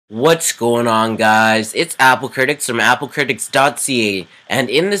What's going on, guys? It's Apple Critics from applecriticsYT, and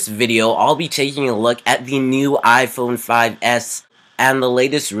in this video I'll be taking a look at the new iPhone 5S and the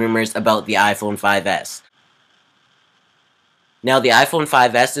latest rumors about the iPhone 5S. Now, the iPhone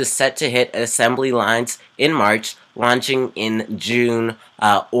 5S is set to hit assembly lines in March, launching in June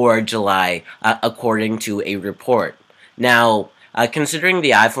or July, according to a report. Now, considering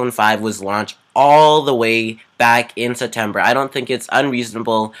the iPhone 5 was launched all the way back in September, I don't think it's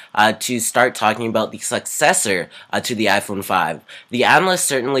unreasonable to start talking about the successor to the iPhone 5. The analysts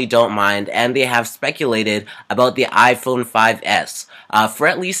certainly don't mind, and they have speculated about the iPhone 5S for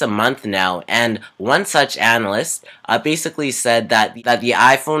at least a month now, and one such analyst basically said that the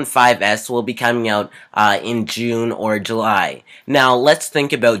iPhone 5S will be coming out in June or July. Now, let's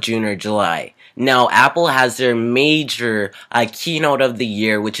think about June or July. Now, Apple has their major keynote of the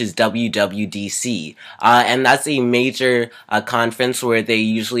year, which is WWDC, and that's a major conference where they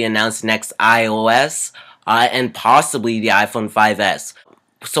usually announce next iOS and possibly the iPhone 5S.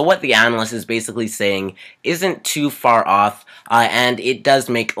 So what the analyst is basically saying isn't too far off, and it does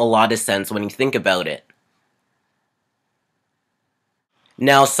make a lot of sense when you think about it.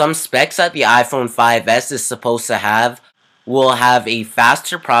 Now, some specs that the iPhone 5S is supposed to have will have a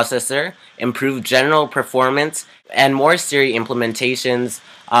faster processor, improved general performance, and more Siri implementations,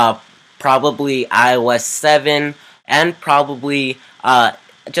 probably iOS7, and probably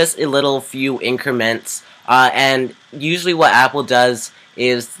just a little few increments. And usually what Apple does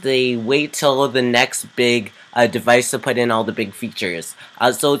is they wait till the next big device to put in all the big features.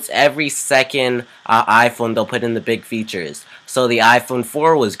 So it's every second iPhone they'll put in the big features. So the iPhone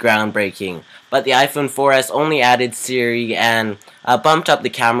 4 was groundbreaking, but the iPhone 4S only added Siri and bumped up the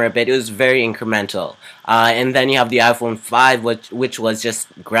camera a bit. It was very incremental. And then you have the iPhone 5, which was just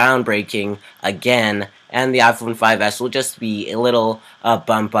groundbreaking again, and the iPhone 5S will just be a little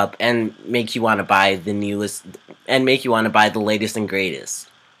bump up and make you want to buy the newest and make you want to buy the latest and greatest.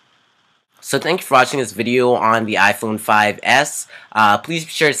 So thank you for watching this video on the iPhone 5S. Please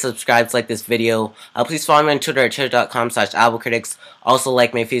be sure to subscribe to like this video. Please follow me on Twitter at twitter.com/applecritics. Also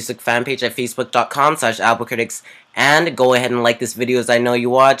like my Facebook fan page at facebook.com/applecritics. And go ahead and like this video as I know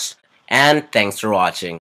you watched. And thanks for watching.